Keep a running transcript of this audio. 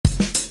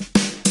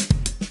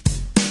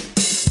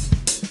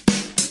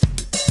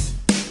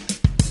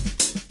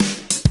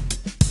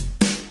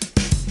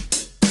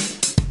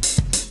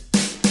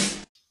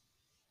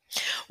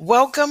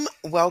Welcome,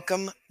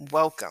 welcome,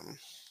 welcome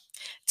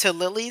to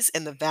Lilies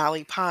in the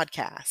Valley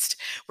podcast,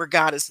 where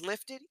God is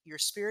lifted, your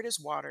spirit is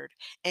watered,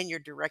 and your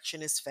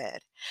direction is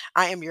fed.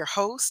 I am your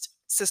host,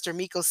 Sister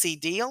Miko C.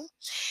 Deal,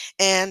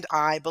 and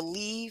I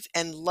believe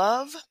and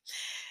love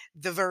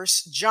the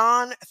verse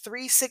John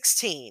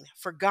 3:16.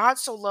 For God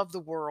so loved the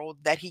world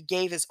that he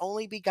gave his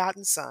only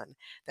begotten Son,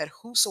 that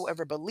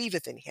whosoever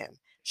believeth in him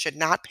should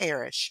not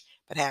perish,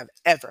 but have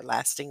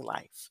everlasting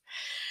life.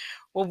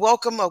 Well,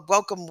 welcome,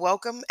 welcome,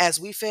 welcome as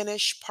we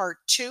finish part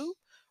two,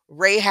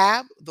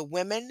 Rahab, the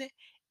Women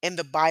in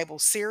the Bible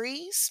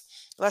series.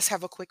 Let's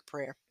have a quick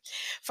prayer.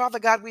 Father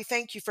God, we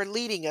thank you for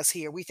leading us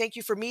here. We thank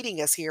you for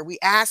meeting us here. We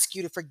ask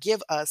you to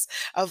forgive us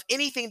of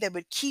anything that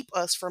would keep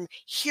us from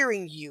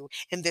hearing you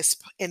in this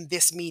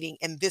meeting,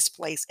 in this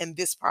place, in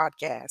this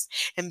podcast,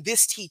 in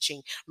this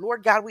teaching.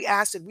 Lord God, we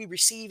ask that we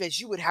receive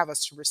as you would have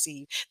us to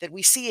receive, that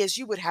we see as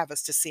you would have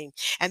us to see,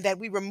 and that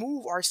we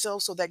remove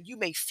ourselves so that you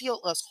may fill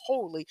us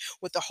wholly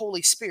with the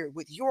Holy Spirit,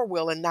 with your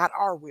will and not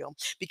our will,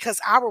 because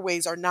our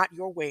ways are not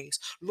your ways.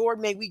 Lord,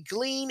 may we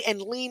glean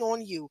and lean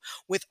on you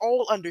with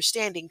all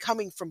understanding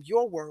coming from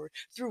your word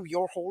through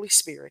your Holy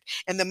Spirit.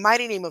 In the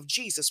mighty name of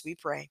Jesus, we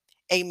pray.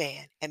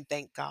 Amen. And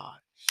thank God.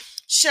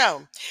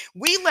 So,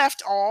 we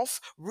left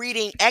off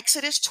reading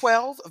Exodus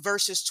 12,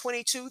 verses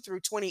 22 through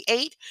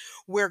 28,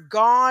 where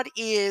God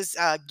is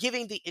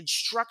giving the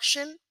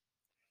instruction,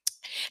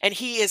 and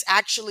he is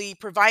actually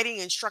providing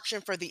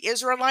instruction for the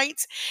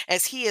Israelites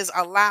as he has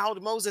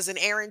allowed Moses and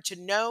Aaron to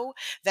know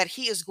that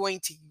he is going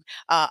to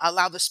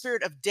allow the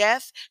spirit of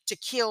death to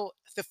kill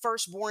the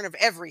firstborn of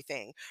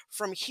everything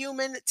from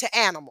human to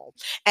animal.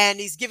 And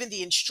he's given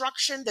the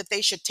instruction that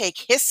they should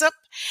take hyssop.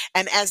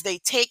 And as they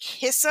take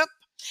hyssop,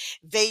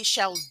 they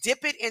shall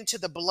dip it into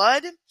the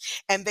blood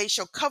and they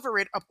shall cover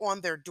it up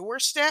on their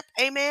doorstep.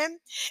 Amen.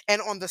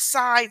 And on the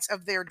sides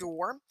of their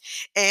door.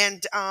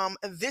 And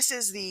this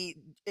is the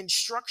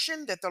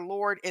instruction that the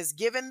Lord has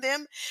given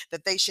them,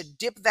 that they should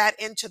dip that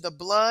into the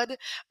blood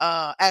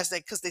as they,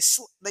 because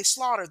they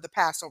slaughtered the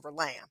Passover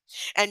lamb.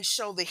 And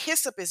so the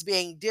hyssop is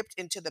being dipped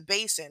into the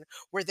basin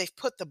where they've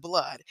put the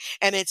blood.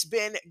 And it's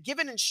been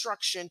given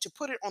instruction to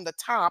put it on the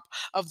top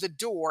of the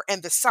door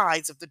and the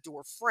sides of the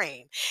door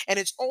frame. And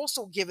it's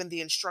also given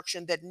the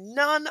instruction that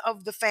none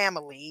of the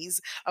families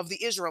of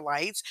the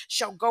Israelites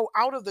shall go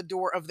out of the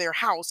door of their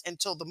house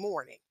until the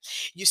morning.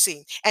 You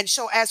see. And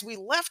so as we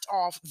left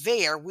off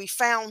there, we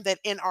found that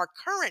in our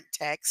current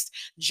text,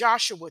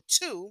 Joshua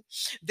 2,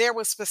 there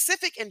was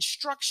specific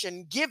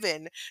instruction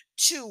given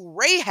to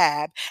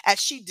Rahab as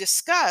she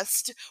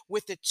discussed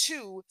with the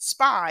two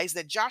spies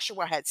that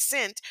Joshua had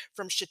sent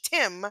from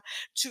Shittim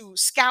to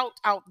scout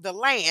out the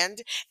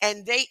land,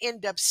 and they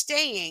end up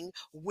staying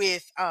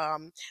with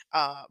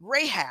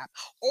Rahab.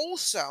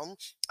 Also,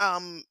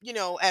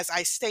 as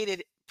I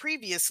stated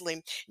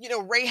previously,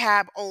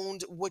 Rahab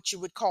owned what you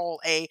would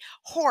call a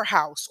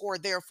whorehouse, or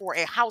therefore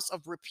a house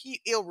of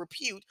ill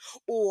repute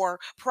or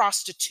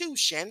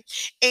prostitution,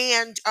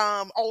 and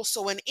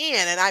also an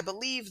inn. And I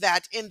believe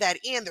that in that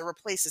inn there were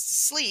places to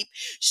sleep.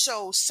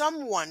 So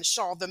someone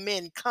saw the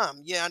men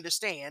come, you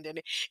understand?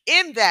 And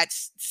in that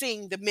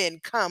seeing the men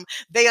come,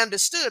 they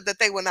understood that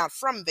they were not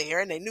from there,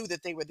 and they knew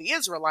that they were the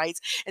Israelites.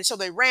 And so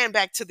they ran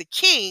back to the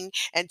king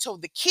and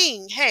told the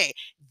king, hey,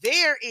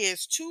 there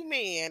is two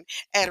men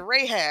at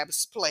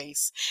Rahab's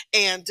place,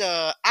 and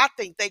I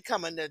think they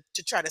coming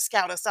to try to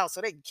scout us out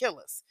so they can kill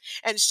us.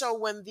 And so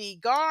when the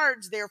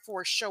guards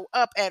therefore show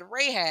up at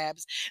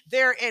Rahab's,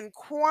 they're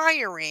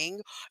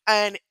inquiring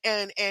and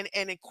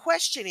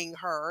questioning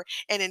her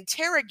and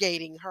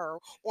interrogating her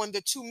on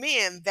the two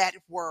men that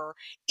were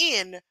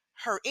in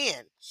her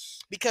inn,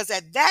 because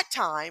at that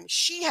time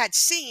she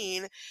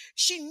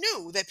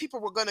knew that people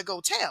were going to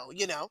go tell,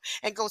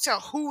 and go tell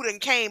who done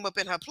came up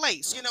in her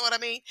place. You know what I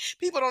mean?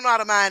 People don't know how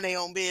to mind their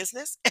own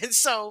business. And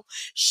so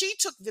she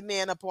took the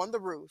men up on the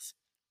roof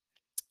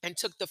and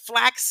took the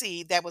flax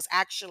seed that was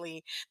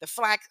actually the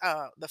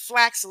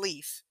flax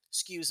leaf.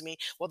 Excuse me.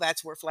 Well,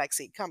 that's where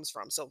flaxseed comes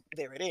from. So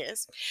there it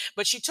is.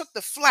 But she took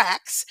the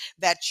flax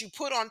that you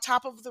put on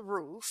top of the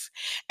roof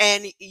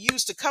and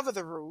used to cover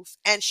the roof,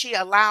 and she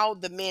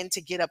allowed the men to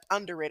get up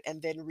under it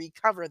and then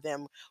recover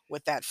them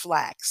with that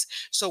flax.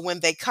 So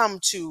when they come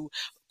to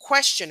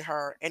question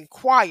her,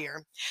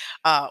 inquire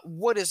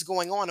what is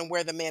going on and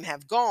where the men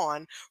have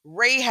gone,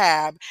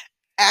 Rahab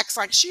acts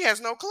like she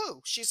has no clue.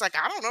 She's like,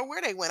 I don't know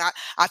where they went.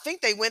 I think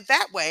they went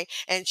that way.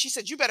 And she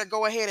said, you better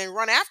go ahead and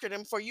run after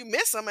them before you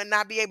miss them and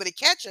not be able to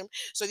catch them,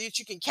 so that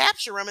you can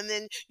capture them. And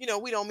then,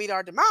 we don't meet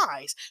our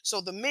demise.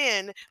 So the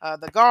men,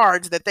 the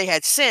guards that they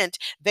had sent,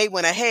 they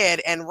went ahead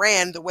and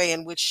ran the way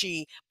in which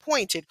she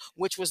pointed,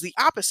 which was the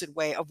opposite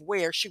way of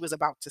where she was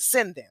about to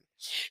send them.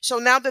 So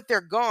now that they're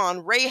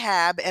gone,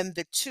 Rahab and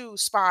the two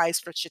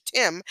spies for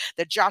Shittim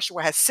that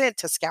Joshua has sent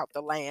to scout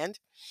the land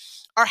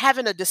are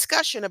having a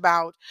discussion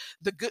about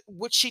the good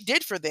what she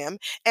did for them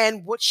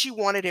and what she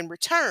wanted in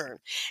return.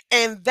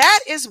 And that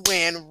is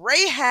when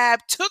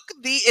Rahab took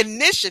the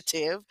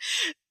initiative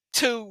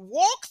to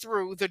walk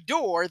through the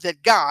door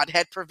that God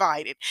had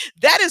provided.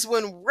 That is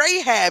when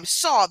Rahab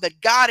saw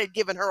that God had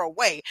given her a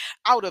way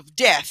out of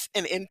death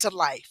and into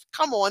life.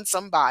 Come on,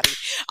 somebody.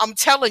 I'm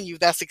telling you,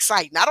 that's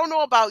exciting. I don't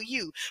know about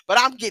you, but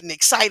I'm getting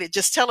excited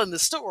just telling the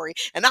story.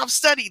 And I've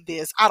studied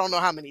this, I don't know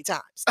how many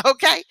times.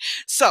 Okay.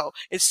 So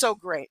it's so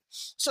great.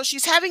 So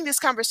she's having this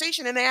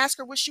conversation and they ask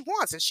her what she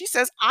wants. And she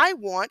says, I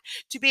want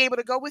to be able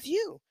to go with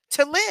you.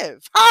 To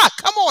live.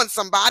 Come on,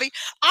 somebody.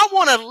 I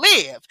want to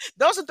live.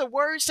 Those are the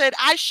words said,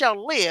 I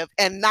shall live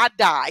and not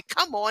die.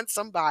 Come on,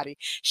 somebody.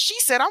 She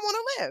said, I want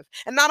to live.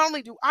 And not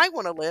only do I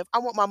want to live, I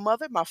want my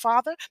mother, my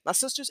father, my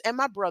sisters, and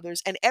my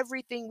brothers, and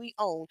everything we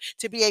own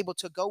to be able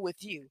to go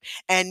with you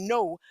and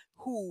know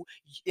who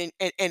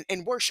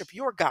and worship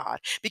your God,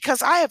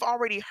 because I have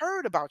already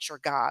heard about your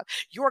God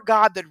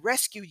that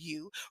rescued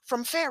you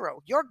from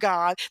Pharaoh, your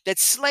God that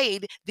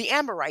slayed the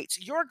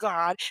Amorites, your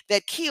God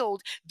that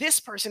killed this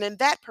person and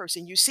that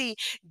person. You see,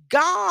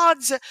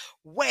 God's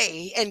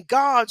way and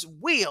God's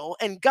will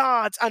and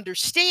God's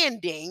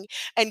understanding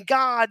and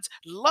God's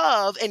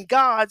love and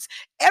God's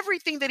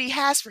everything that he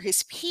has for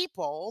his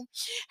people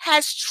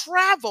has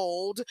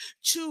traveled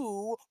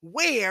to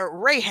where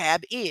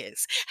Rahab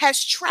is,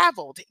 has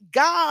traveled.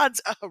 God's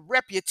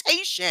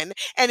reputation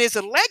and his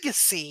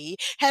legacy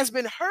has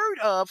been heard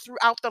of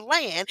throughout the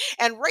land.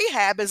 And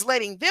Rahab is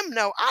letting them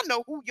know, I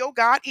know who your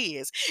God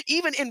is.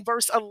 Even in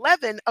verse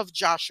 11 of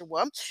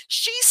Joshua,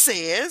 she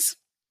says,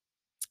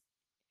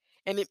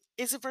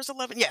 is it verse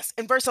 11? Yes.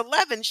 In verse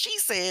 11, she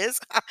says,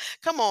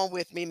 come on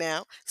with me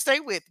now. Stay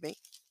with me.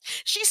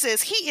 She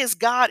says, he is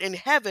God in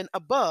heaven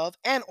above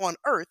and on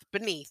earth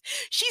beneath.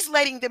 She's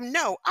letting them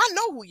know, I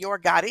know who your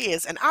God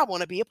is, and I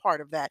want to be a part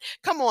of that.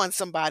 Come on,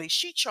 somebody.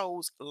 She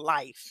chose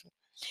life.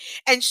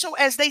 And so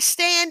as they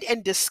stand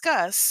and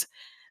discuss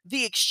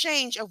the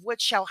exchange of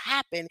what shall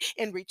happen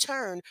in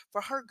return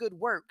for her good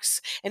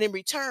works and in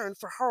return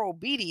for her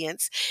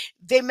obedience,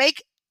 they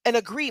make an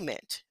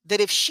agreement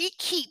that if she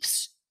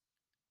keeps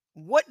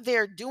what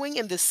they're doing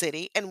in the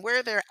city and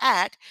where they're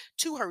at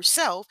to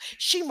herself,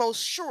 she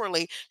most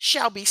surely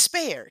shall be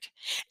spared.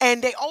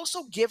 And they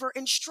also give her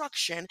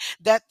instruction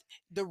that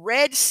the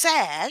red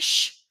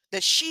sash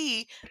that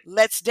she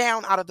lets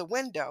down out of the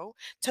window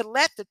to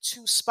let the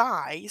two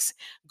spies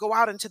go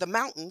out into the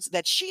mountains,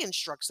 that she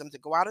instructs them to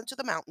go out into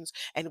the mountains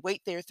and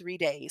wait there 3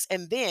 days.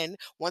 And then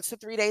once the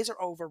 3 days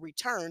are over,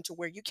 return to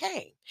where you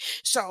came.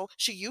 So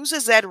she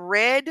uses that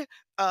red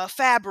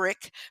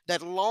fabric,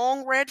 that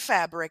long red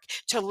fabric,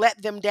 to let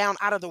them down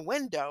out of the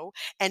window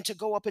and to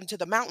go up into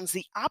the mountains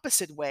the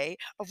opposite way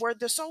of where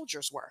the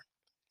soldiers were,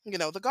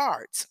 the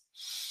guards.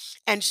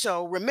 And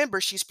so remember,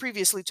 she's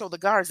previously told the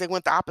guards they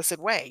went the opposite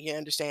way, you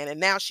understand? And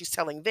now she's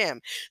telling them.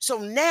 So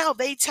now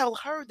they tell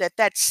her that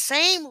that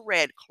same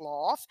red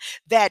cloth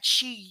that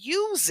she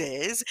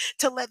uses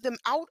to let them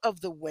out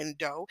of the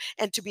window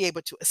and to be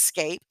able to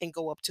escape and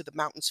go up to the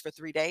mountains for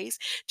 3 days,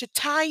 to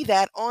tie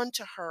that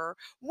onto her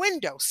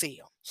window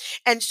sill.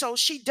 And so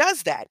she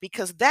does that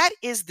because that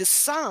is the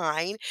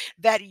sign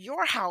that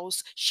your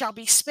house shall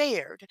be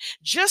spared,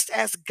 just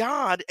as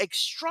God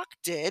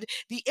instructed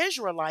the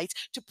Israelites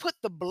to put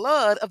the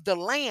blood of the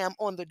lamb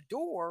on the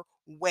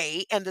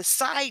doorway and the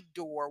side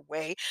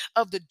doorway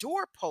of the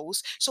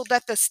doorpost so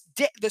that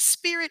the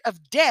spirit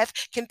of death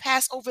can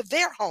pass over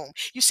their home.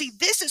 You see,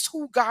 this is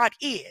who God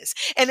is.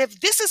 And if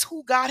this is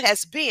who God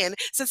has been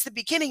since the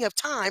beginning of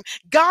time,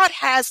 God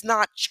has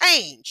not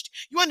changed.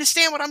 You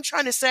understand what I'm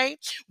trying to say?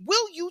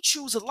 Will you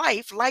choose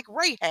life like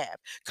Rahab?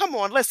 Come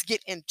on, let's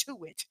get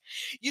into it.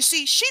 You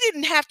see, she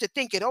didn't have to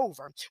think it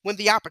over when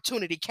the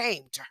opportunity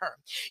came to her.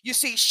 You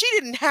see, she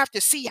didn't have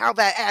to see how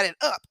that added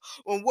up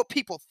on what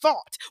people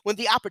thought when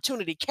the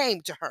opportunity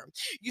came to her.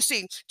 You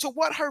see, to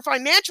what her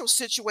financial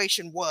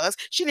situation was,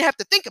 she didn't have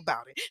to think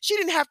about it. She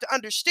didn't have to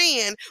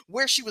understand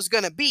where she was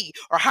going to be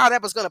or how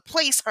that was going to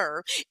place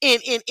her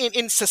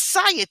in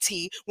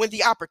society when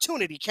the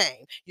opportunity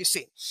came. You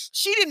see,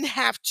 she didn't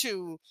have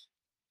to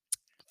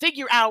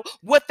figure out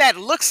what that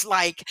looks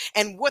like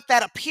and what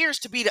that appears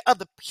to be to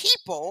other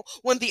people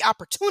when the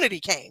opportunity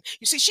came.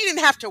 You see, she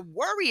didn't have to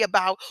worry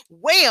about,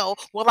 well,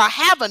 will I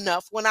have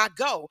enough when I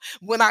go?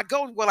 When I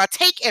go, will I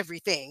take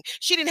everything?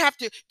 She didn't have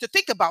to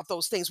think about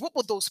those things. What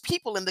will those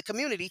people in the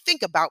community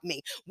think about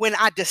me when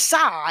I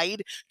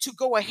decide to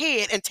go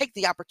ahead and take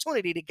the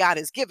opportunity that God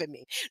has given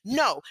me?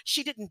 No,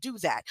 she didn't do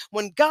that.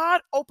 When God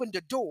opened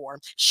a door,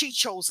 she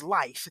chose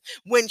life.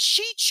 When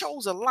she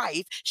chose a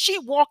life, she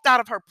walked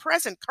out of her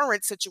present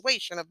current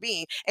situation of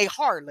being a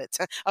harlot,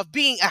 of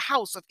being a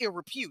house of ill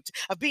repute,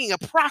 of being a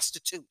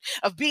prostitute,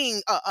 of being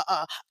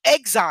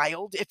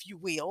exiled, if you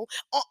will,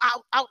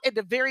 out at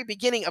the very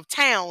beginning of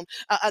town,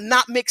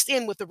 not mixed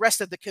in with the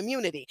rest of the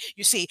community.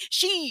 You see,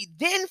 she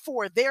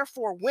therefore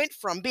went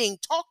from being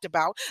talked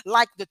about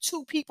like the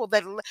two people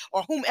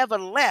or whomever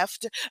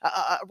left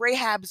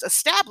Rahab's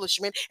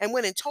establishment and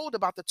went and told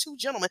about the two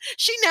gentlemen.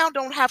 She now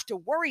don't have to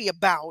worry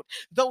about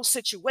those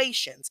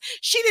situations.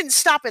 She didn't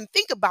stop and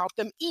think about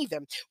them either.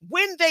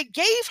 When they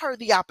gave her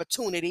the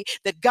opportunity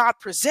that God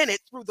presented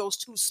through those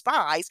two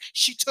spies,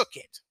 she took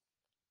it.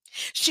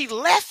 She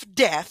left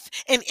death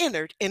and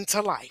entered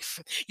into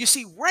life. You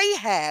see,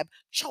 Rahab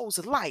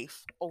chose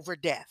life over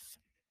death.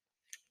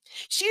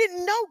 She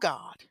didn't know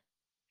God.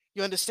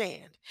 You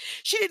understand?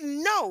 She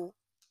didn't know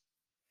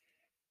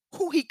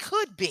who he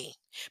could be,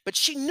 but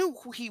she knew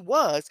who he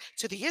was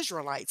to the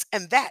Israelites,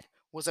 and that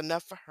was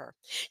enough for her.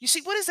 You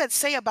see, what does that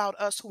say about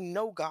us who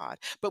know God?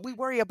 But we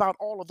worry about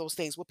all of those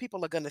things, what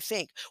people are going to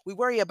think. We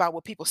worry about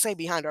what people say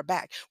behind our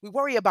back. We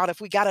worry about if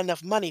we got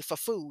enough money for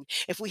food,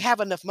 if we have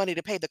enough money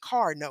to pay the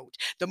car note,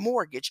 the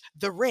mortgage,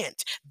 the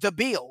rent, the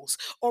bills,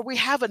 or we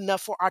have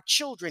enough for our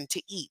children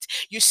to eat.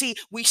 You see,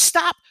 we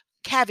stop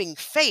having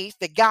faith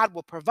that God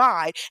will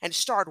provide and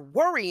start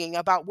worrying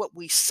about what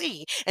we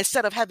see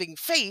instead of having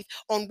faith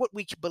on what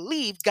we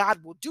believe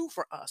God will do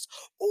for us.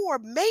 Or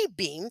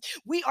maybe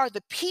we are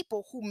the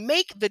people who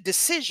make the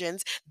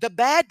decisions, the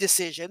bad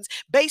decisions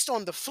based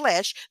on the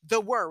flesh,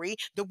 the worry,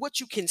 the what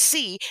you can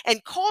see,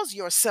 and cause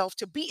yourself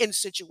to be in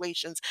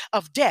situations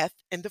of death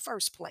in the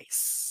first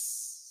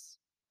place.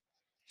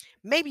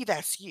 Maybe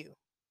that's you.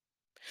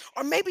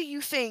 Or maybe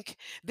you think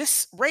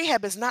this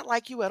Rahab is not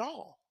like you at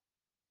all.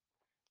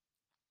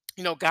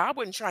 God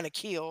wasn't trying to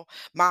kill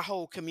my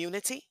whole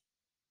community.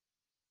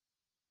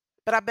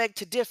 But I beg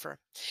to differ.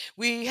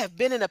 We have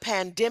been in a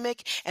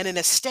pandemic and in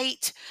a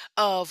state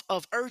of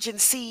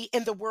urgency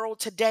in the world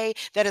today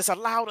that has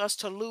allowed us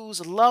to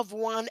lose loved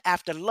one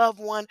after loved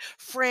one,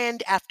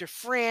 friend after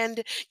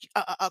friend,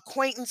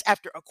 acquaintance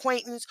after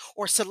acquaintance,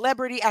 or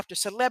celebrity after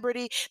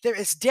celebrity. There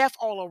is death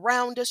all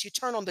around us. You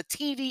turn on the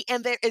TV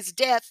and there is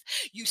death.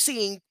 You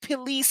seeing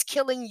police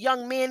killing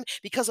young men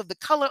because of the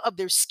color of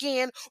their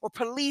skin, or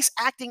police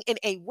acting in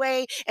a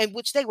way in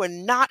which they were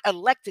not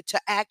elected to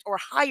act or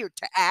hired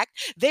to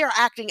act. They are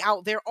acting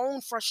out their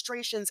own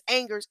frustrations,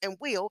 angers, and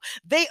will.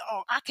 They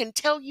are, I can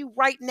tell you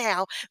right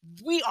now,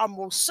 we are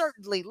most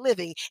certainly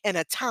living in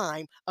a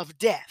time of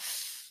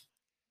death.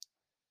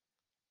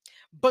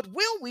 But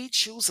will we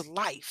choose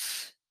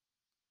life?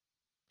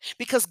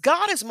 Because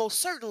God has most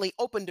certainly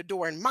opened the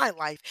door in my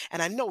life,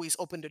 and I know He's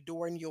opened the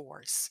door in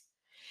yours.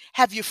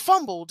 Have you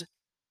fumbled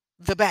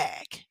the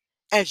bag,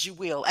 as you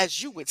will,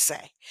 as you would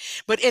say?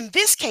 But in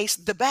this case,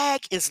 the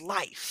bag is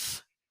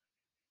life.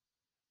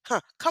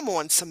 Huh, come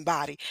on,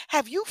 somebody.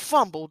 Have you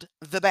fumbled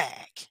the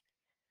bag?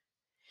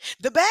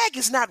 The bag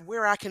is not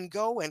where I can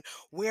go and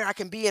where I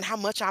can be and how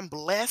much I'm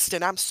blessed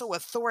and I'm so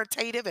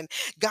authoritative and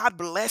God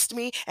blessed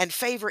me and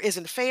favor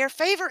isn't fair.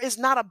 Favor is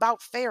not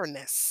about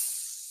fairness.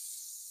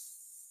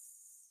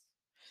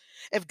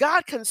 If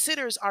God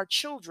considers our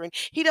children,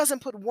 He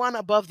doesn't put one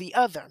above the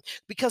other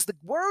because the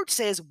word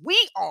says we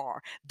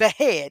are the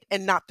head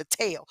and not the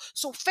tail.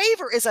 So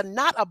favor is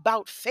not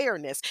about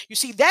fairness. You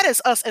see, that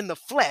is us in the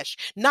flesh,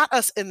 not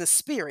us in the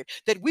spirit,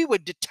 that we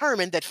would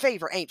determine that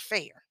favor ain't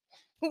fair.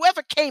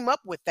 Whoever came up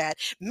with that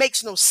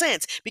makes no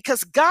sense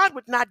because God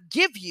would not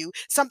give you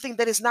something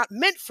that is not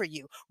meant for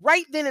you.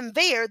 Right then and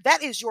there,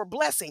 that is your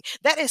blessing.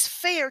 That is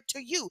fair to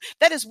you.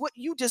 That is what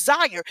you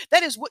desire.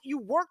 That is what you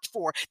worked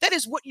for. That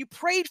is what you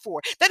prayed for.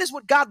 That is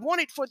what God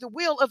wanted for the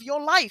will of your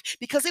life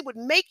because it would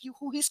make you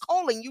who He's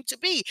calling you to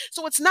be.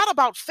 So it's not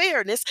about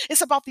fairness.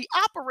 It's about the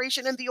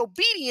operation and the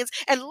obedience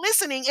and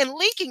listening and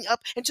linking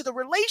up into the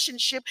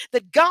relationship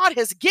that God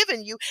has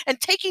given you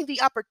and taking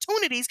the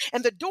opportunities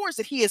and the doors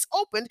that He has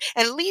opened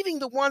and leaving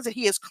the ones that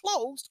He has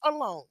closed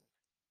alone.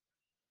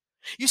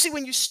 You see,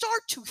 when you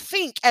start to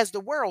think as the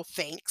world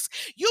thinks,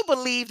 you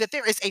believe that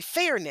there is a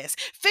fairness.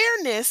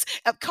 Fairness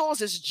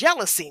causes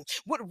jealousy.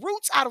 What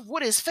roots out of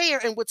what is fair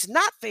and what's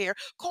not fair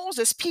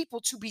causes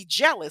people to be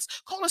jealous,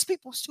 causes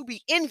people to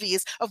be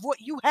envious of what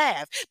you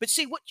have. But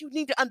see, what you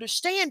need to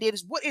understand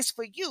is what is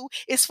for you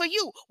is for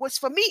you. What's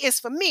for me is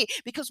for me.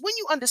 Because when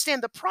you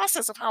understand the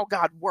process of how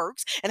God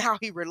works and how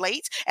He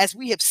relates, as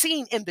we have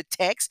seen in the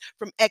text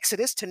from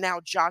Exodus to now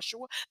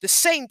Joshua, the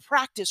same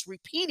practice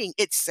repeating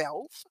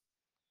itself,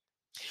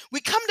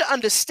 we come to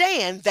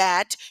understand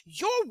that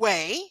your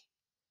way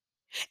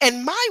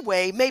and my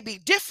way may be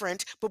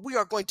different, but we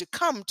are going to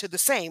come to the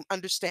same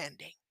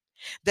understanding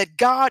that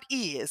God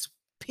is,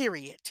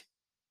 period.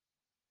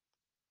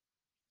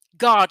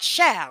 God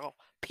shall,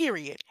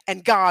 period.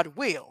 And God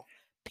will,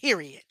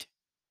 period.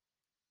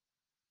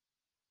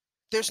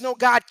 There's no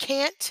God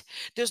can't.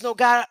 There's no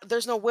God.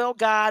 There's no well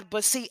God,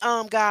 but see,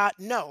 God.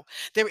 No,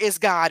 there is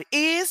God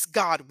is,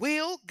 God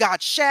will,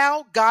 God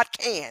shall, God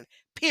can,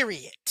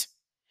 period.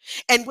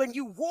 And when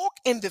you walk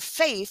in the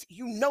faith,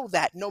 you know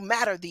that no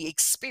matter the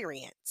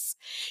experience.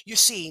 You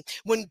see,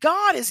 when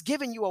God has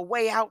given you a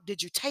way out,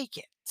 did you take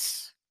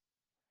it?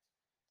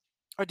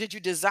 Or did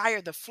you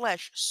desire the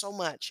flesh so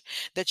much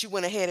that you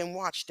went ahead and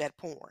watched that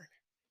porn?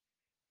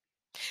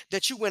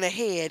 That you went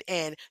ahead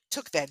and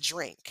took that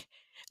drink?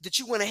 That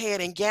you went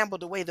ahead and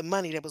gambled away the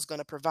money that was going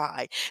to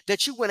provide?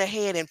 That you went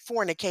ahead and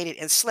fornicated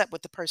and slept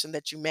with the person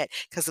that you met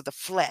because of the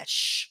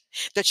flesh?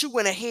 that you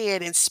went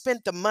ahead and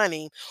spent the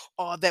money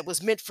that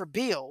was meant for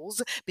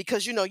bills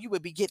because you know you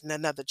would be getting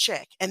another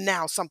check and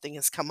now something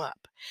has come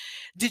up?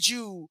 Did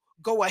you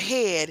go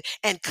ahead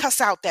and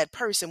cuss out that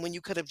person when you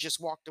could have just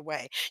walked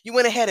away? You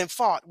went ahead and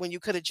fought when you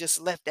could have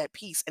just left at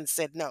peace and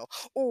said no.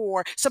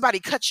 Or somebody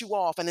cut you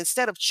off, and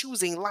instead of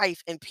choosing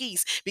life and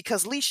peace,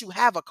 because at least you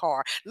have a car,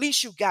 at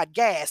least you got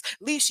gas,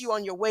 at least you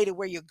on your way to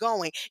where you're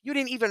going, you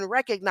didn't even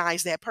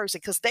recognize that person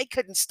because they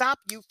couldn't stop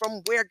you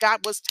from where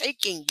God was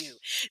taking you.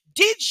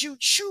 Did you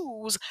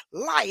choose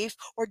life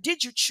or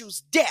did you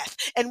choose death?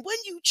 And when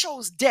you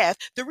chose death,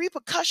 the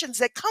repercussions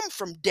that come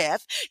from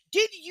death,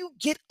 did you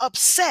get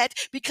upset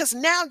because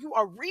now you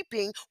are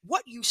reaping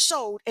what you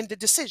sowed in the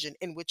decision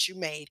in which you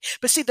made?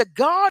 But see, the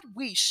God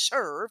we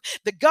serve,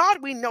 the God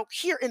we know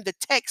here in the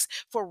text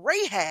for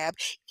Rahab,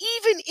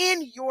 even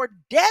in your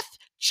death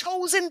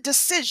chosen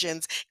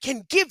decisions,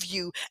 can give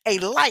you a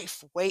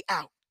life way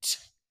out.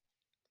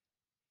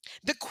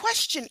 The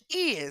question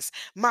is,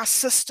 my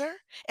sister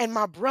and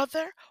my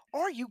brother,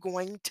 are you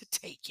going to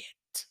take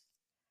it?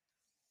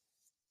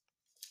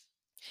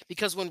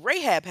 Because when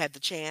Rahab had the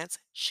chance,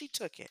 she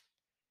took it.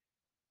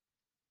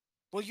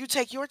 Will you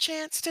take your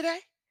chance today?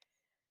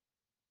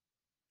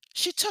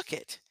 She took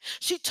it.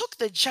 She took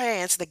the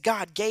chance that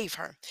God gave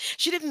her.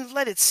 She didn't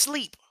let it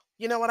sleep.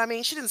 You know what I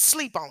mean? She didn't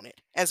sleep on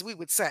it, as we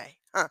would say.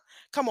 Huh.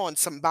 Come on,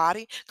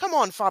 somebody. Come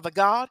on, Father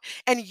God,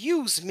 and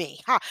use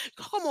me. Huh.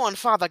 Come on,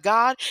 Father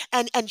God,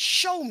 and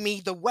show me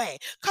the way.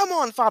 Come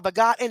on, Father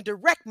God, and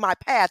direct my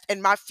path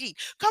and my feet.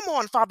 Come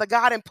on, Father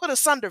God, and put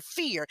us under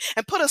fear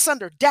and put us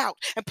under doubt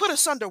and put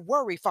us under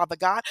worry, Father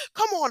God.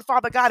 Come on,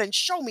 Father God, and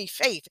show me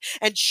faith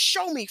and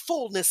show me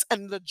fullness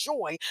and the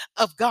joy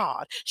of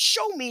God.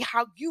 Show me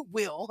how you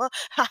will.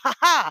 Ha ha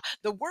ha.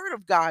 The word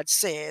of God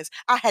says,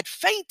 I had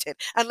fainted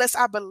unless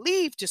I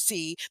believed to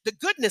see the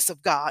goodness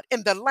of God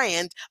in the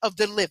land of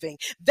the living.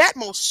 That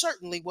most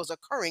certainly was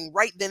occurring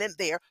right then and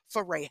there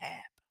for Rahab.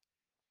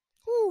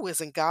 Ooh,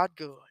 isn't God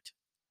good?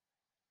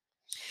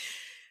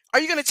 Are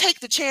you going to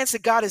take the chance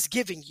that God is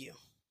giving you?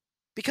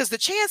 Because the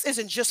chance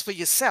isn't just for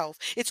yourself,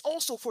 it's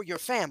also for your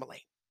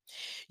family,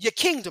 your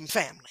kingdom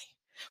family,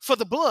 for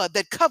the blood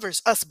that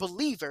covers us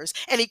believers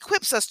and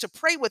equips us to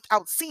pray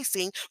without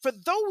ceasing for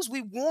those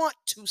we want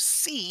to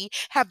see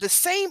have the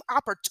same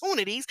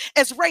opportunities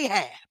as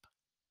Rahab.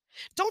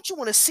 Don't you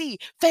want to see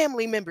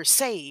family members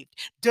saved,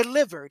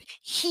 delivered,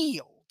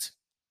 healed?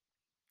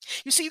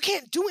 You see, you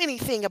can't do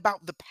anything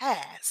about the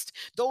past,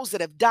 those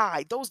that have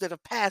died, those that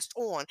have passed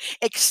on,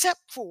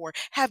 except for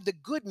have the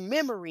good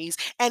memories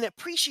and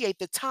appreciate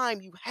the time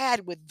you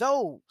had with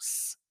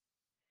those.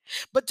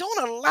 But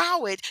don't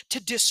allow it to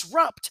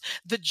disrupt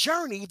the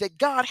journey that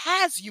God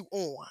has you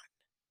on.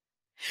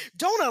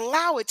 Don't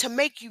allow it to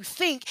make you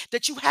think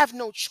that you have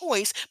no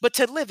choice but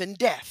to live in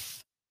death.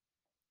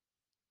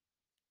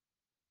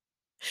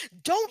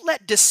 Don't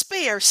let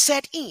despair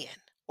set in.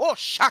 Oh,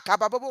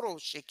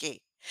 shakabababuroshiki.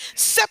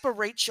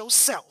 Separate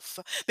yourself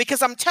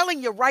because I'm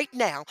telling you right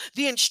now,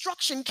 the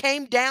instruction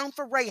came down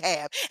for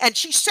Rahab and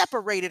she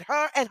separated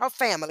her and her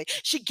family.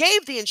 She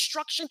gave the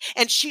instruction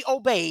and she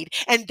obeyed,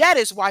 and that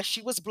is why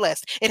she was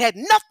blessed. It had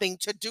nothing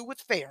to do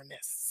with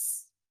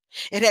fairness.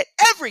 It had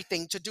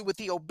everything to do with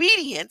the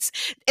obedience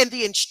and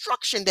the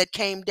instruction that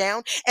came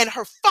down, and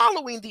her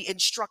following the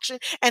instruction,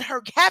 and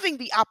her having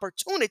the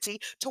opportunity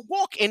to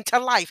walk into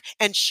life.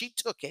 And she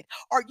took it.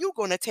 Are you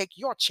going to take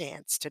your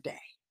chance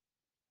today?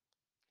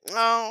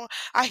 Oh,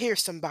 I hear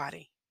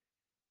somebody.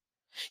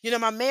 You know,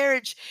 my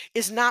marriage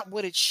is not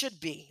what it should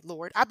be,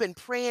 Lord. I've been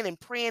praying and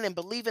praying and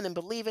believing,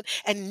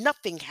 and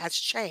nothing has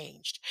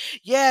changed.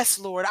 Yes,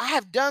 Lord, I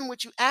have done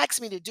what you asked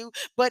me to do,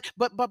 but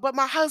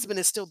my husband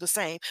is still the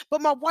same.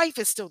 But my wife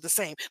is still the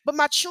same. But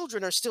my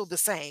children are still the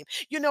same.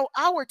 You know,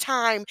 our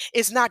time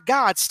is not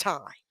God's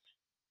time.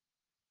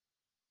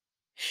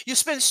 You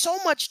spend so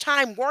much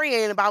time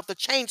worrying about the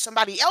change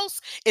somebody else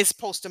is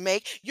supposed to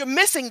make. You're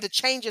missing the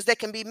changes that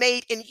can be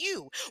made in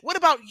you. What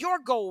about your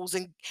goals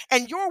and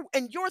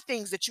your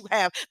things that you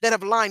have that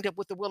have lined up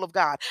with the will of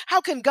God?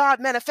 How can God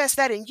manifest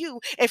that in you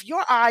if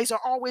your eyes are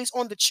always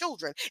on the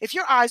children? If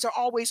your eyes are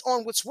always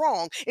on what's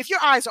wrong? If your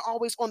eyes are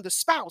always on the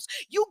spouse?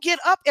 You get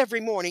up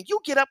every morning. You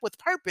get up with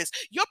purpose.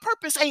 Your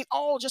purpose ain't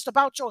all just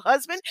about your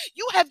husband.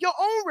 You have your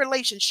own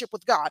relationship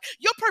with God.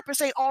 Your purpose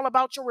ain't all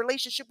about your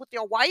relationship with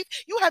your wife.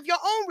 You have your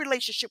own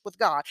relationship with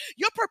God.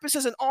 Your purpose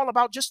isn't all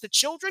about just the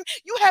children.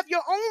 You have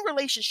your own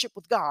relationship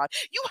with God.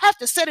 You have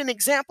to set an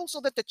example so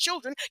that the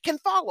children can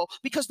follow,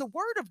 because the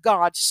word of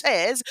God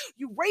says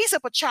you raise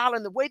up a child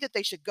in the way that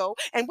they should go,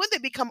 and when they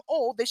become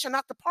old, they shall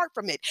not depart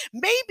from it.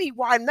 Maybe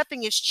why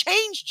nothing has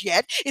changed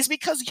yet is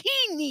because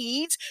he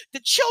needs the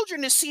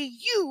children to see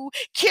you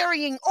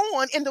carrying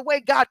on in the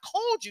way God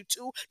called you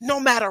to, no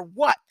matter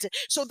what,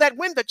 so that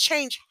when the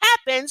change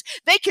happens,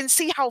 they can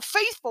see how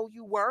faithful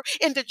you were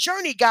in the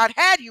journey God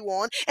had you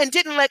on and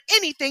didn't let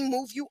anything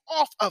move you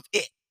off of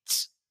it.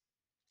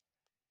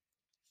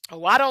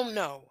 Oh, I don't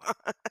know.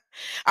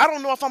 I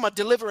don't know if I'm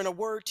delivering a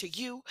word to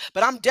you,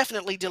 but I'm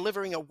definitely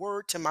delivering a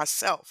word to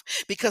myself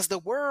because the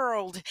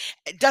world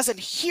doesn't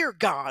hear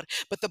God,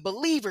 but the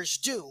believers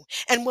do.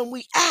 And when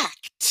we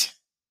act,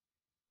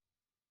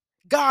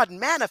 God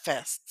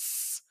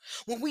manifests.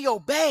 When we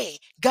obey,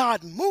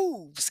 God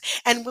moves.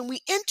 And when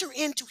we enter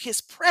into his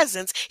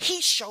presence,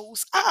 he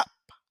shows up.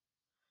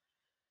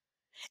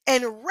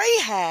 And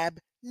Rahab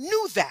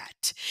knew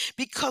that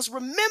because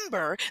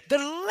remember, the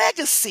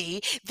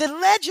legacy, the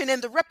legend,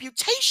 and the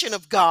reputation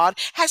of God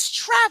has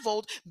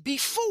traveled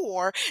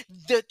before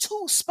the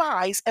two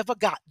spies ever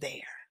got there.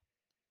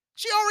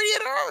 She already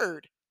had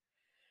heard.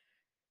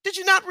 Did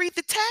you not read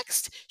the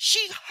text?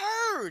 She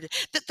heard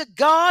that the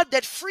God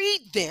that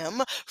freed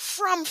them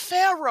from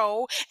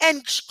Pharaoh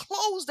and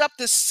closed up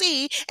the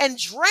sea and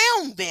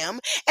drowned them,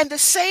 and the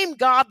same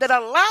God that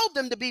allowed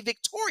them to be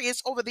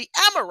victorious over the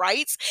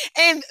Amorites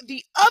and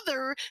the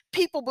other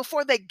people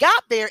before they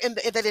got there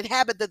that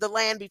inhabited the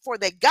land before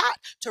they got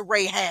to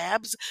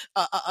Rahab's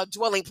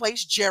dwelling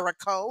place,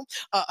 Jericho,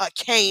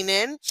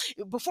 Canaan.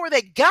 Before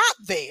they got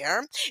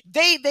there,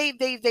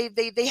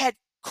 they had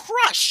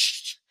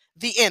crushed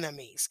the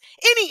enemies,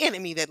 any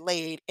enemy that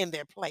laid in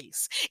their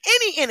place,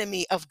 any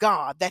enemy of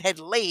God that had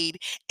laid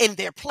in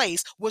their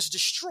place was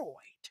destroyed.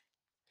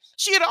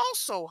 She had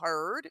also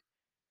heard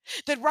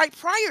that right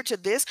prior to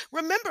this,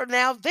 remember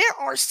now, there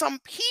are some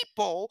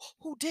people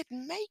who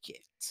didn't make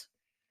it.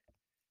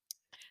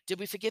 Did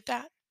we forget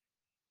that?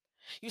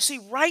 You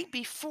see, right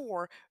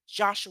before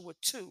Joshua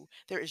 2,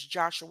 there is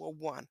Joshua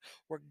 1,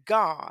 where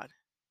God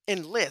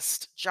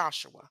enlists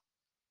Joshua.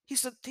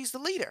 He's the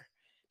leader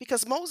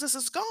because Moses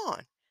is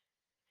gone.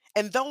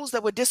 And those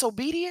that were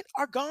disobedient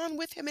are gone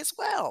with him as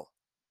well.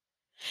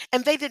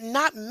 And they did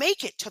not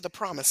make it to the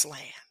promised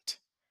land,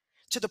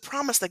 to the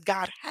promise that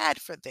God had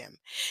for them.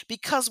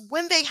 Because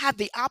when they had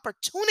the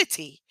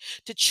opportunity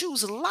to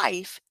choose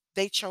life,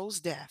 they chose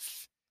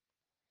death.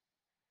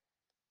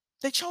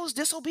 They chose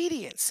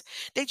disobedience.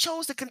 They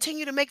chose to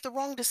continue to make the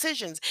wrong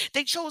decisions.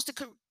 They chose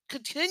to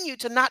continue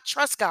to not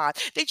trust God.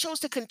 They chose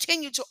to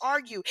continue to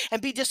argue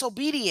and be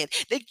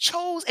disobedient. They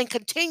chose and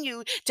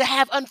continue to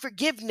have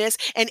unforgiveness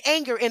and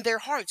anger in their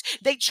hearts.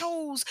 They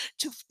chose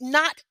to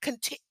not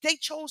continue. They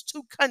chose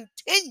to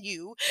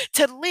continue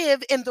to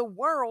live in the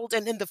world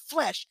and in the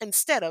flesh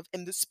instead of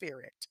in the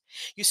spirit.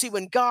 You see,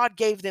 when God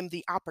gave them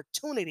the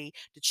opportunity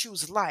to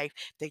choose life,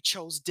 they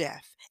chose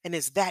death. And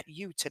is that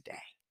you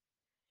today?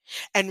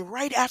 And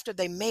right after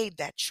they made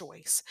that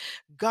choice,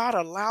 God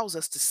allows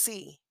us to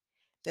see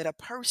that a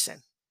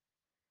person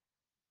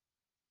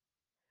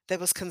that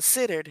was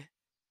considered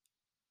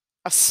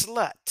a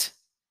slut,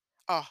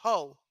 a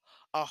hoe,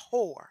 a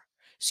whore,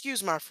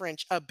 excuse my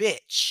French, a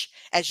bitch,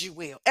 as you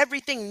will,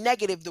 everything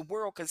negative the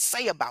world could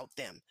say about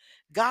them,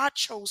 God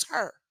chose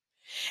her.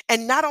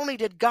 And not only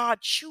did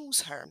God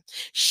choose her,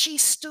 she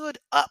stood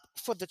up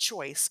for the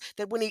choice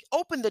that when he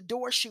opened the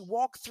door, she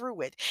walked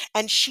through it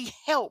and she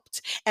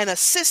helped and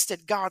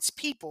assisted God's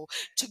people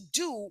to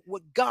do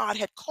what God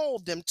had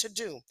called them to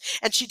do.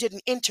 And she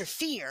didn't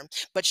interfere,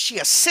 but she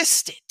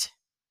assisted.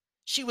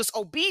 She was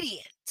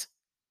obedient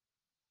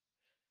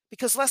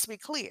because let's be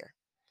clear,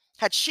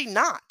 had she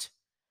not,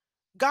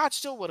 God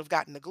still would have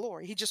gotten the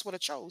glory. He just would have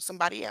chose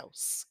somebody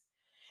else.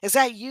 Is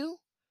that you?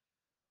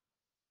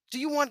 Do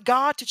you want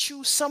God to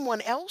choose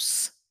someone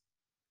else?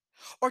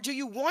 Or do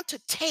you want to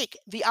take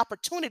the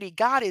opportunity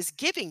God is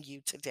giving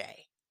you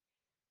today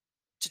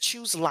to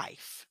choose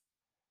life?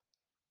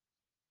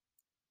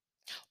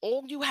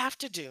 All you have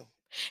to do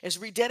is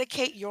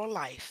rededicate your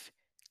life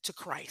to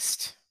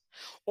Christ.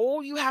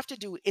 All you have to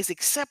do is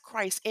accept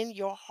Christ in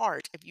your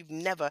heart if you've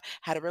never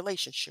had a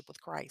relationship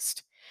with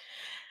Christ.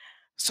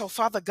 So,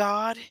 Father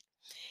God,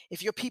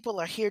 if your people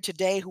are here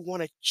today who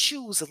want to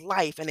choose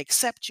life and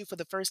accept you for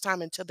the first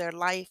time into their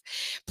life,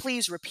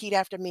 please repeat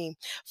after me.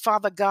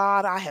 Father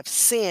God, I have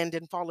sinned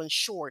and fallen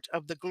short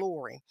of the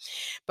glory.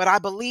 But I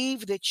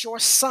believe that your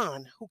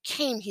son who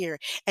came here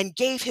and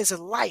gave his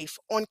life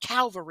on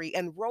Calvary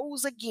and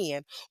rose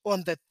again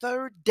on the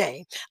third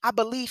day, I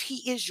believe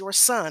he is your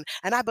son.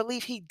 And I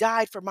believe he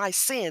died for my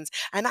sins.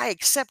 And I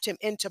accept him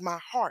into my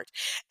heart.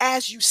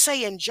 As you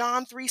say in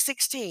John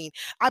 3:16,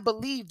 I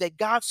believe that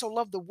God so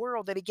loved the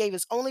world that he gave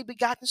his only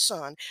begotten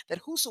son, that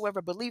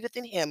whosoever believeth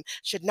in him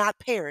should not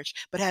perish,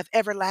 but have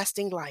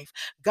everlasting life.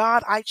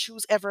 God, I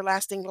choose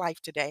everlasting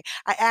life today.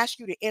 I ask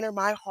you to enter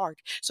my heart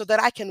so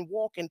that I can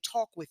walk and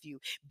talk with you,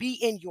 be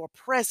in your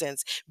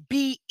presence,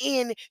 be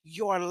in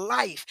your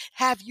life,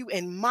 have you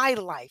in my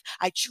life.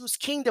 I choose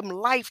kingdom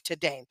life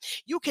today.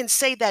 You can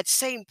say that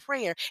same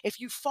prayer if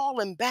you've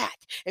fallen back,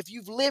 if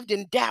you've lived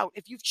in doubt,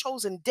 if you've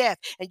chosen death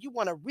and you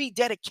want to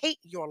rededicate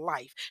your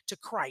life to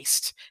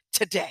Christ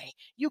today.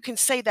 You can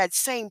say that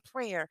same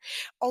prayer,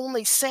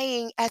 only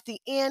saying at the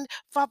end,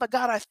 Father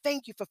God, I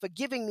thank you for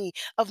forgiving me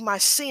of my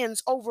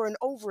sins over and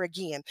over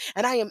again.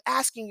 And I am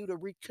asking you to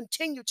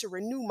continue to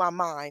renew my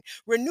mind,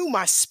 renew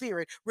my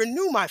spirit,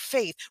 renew my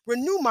faith,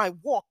 renew my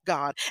walk,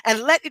 God, and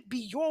let it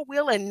be your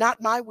will and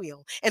not my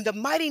will. In the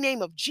mighty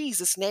name of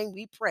Jesus' name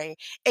we pray.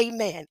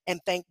 Amen.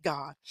 And thank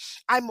God.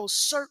 I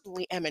most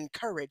certainly am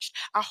encouraged.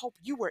 I hope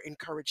you were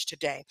encouraged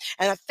today.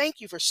 And I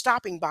thank you for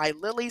stopping by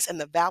Lilies in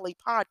the Valley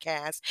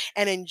podcast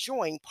and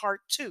enjoying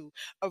part 2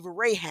 of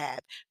Rahab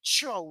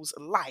chose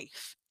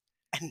life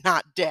and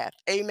not death.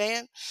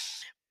 Amen.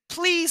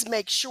 Please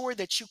make sure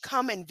that you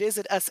come and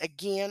visit us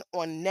again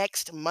on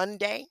next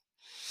Monday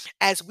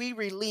as we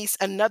release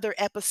another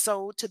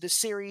episode to the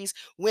series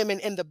Women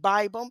in the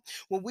Bible,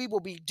 where we will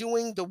be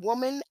doing the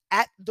woman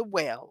at the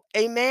well.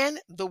 Amen.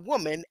 The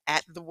woman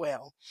at the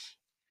well.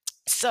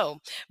 So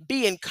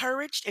be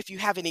encouraged. If you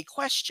have any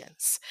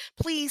questions,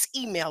 please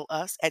email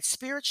us at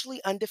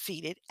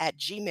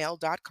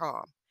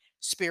spirituallyundefeated@gmail.com.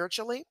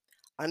 Spiritually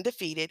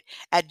undefeated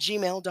at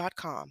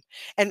gmail.com.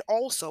 And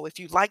also, if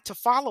you'd like to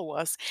follow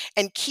us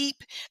and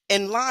keep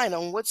in line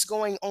on what's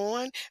going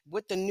on,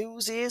 what the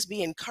news is,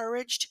 be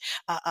encouraged,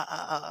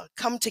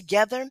 come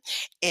together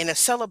in a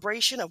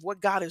celebration of what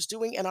God is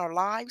doing in our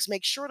lives,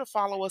 make sure to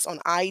follow us on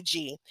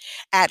IG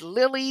at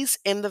Lilies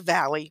in the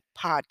Valley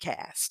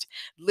podcast.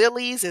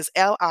 Lilies is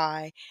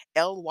Lily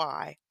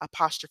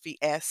apostrophe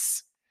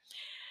S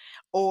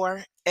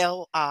or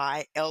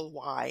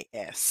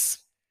Lilys.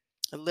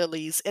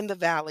 Lilies in the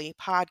Valley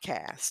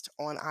podcast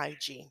on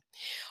IG.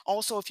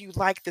 Also, if you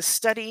like the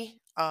study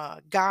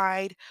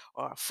guide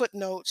or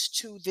footnotes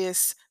to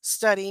this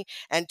study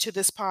and to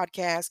this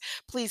podcast,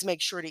 please make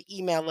sure to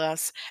email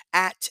us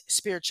at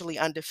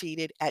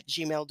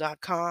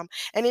spirituallyundefeated@gmail.com.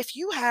 And if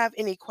you have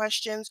any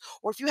questions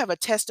or if you have a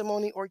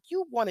testimony or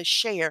you want to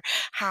share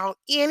how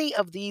any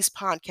of these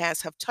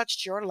podcasts have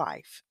touched your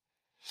life,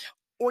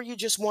 or you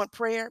just want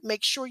prayer,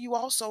 make sure you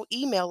also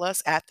email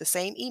us at the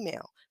same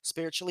email,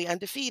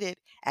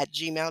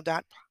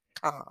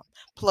 spirituallyundefeated@gmail.com.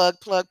 Plug,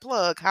 plug,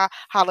 plug.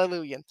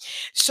 Hallelujah.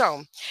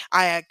 So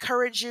I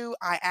encourage you,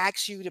 I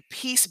ask you to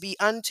peace be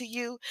unto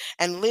you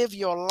and live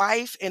your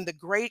life in the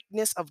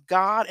greatness of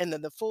God and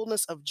in the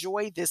fullness of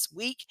joy this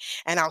week.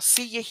 And I'll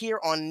see you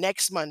here on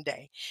next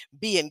Monday.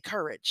 Be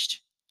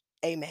encouraged.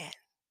 Amen.